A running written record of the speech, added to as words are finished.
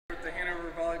With the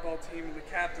Hanover volleyball team and the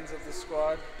captains of the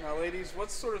squad. Now, ladies,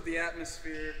 what's sort of the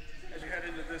atmosphere as you head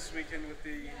into this weekend with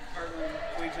the Heartland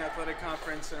Collegiate Athletic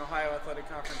Conference and Ohio Athletic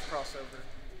Conference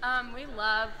crossover? We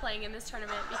love playing in this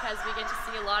tournament because we get to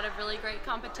see a lot of really great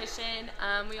competition.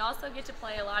 We also get to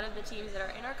play a lot of the teams that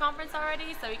are in our conference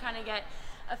already, so we kind of get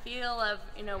a feel of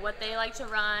what they like to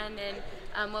run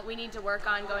and what we need to work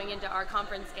on going into our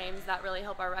conference games that really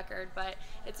help our record. But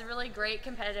it's a really great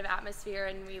competitive atmosphere,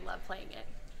 and we love playing it.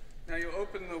 Now, you'll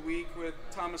open the week with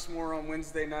Thomas More on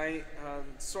Wednesday night.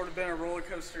 It's sort of been a roller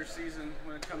coaster season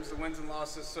when it comes to wins and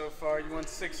losses so far. You won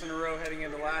 6 in a row heading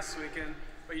into last weekend,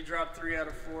 but you dropped 3 out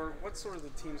of 4. What's sort of the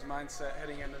team's mindset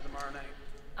heading into tomorrow night?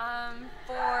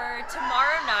 For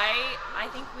tomorrow night, I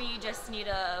think we just need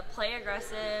to play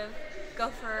aggressive, go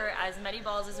for as many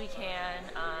balls as we can,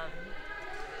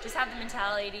 just have the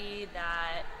mentality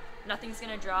that nothing's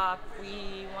going to drop.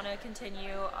 We want to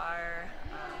continue our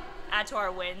add to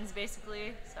our wins,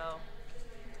 basically. So.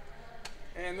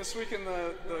 And this weekend,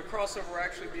 the crossover will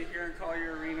actually be here in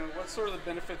Collier Arena. What's sort of the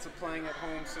benefits of playing at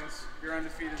home since you're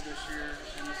undefeated this year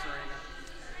in this arena?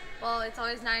 Well, it's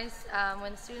always nice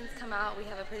when students come out. We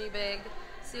have a pretty big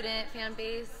student fan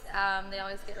base. They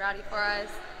always get rowdy for us.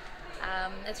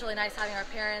 It's really nice having our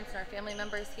parents and our family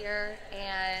members here,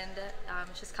 and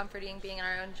it's just comforting being in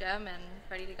our own gym and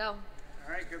ready to go.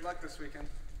 All right, good luck this weekend.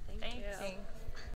 Thank you. Thanks.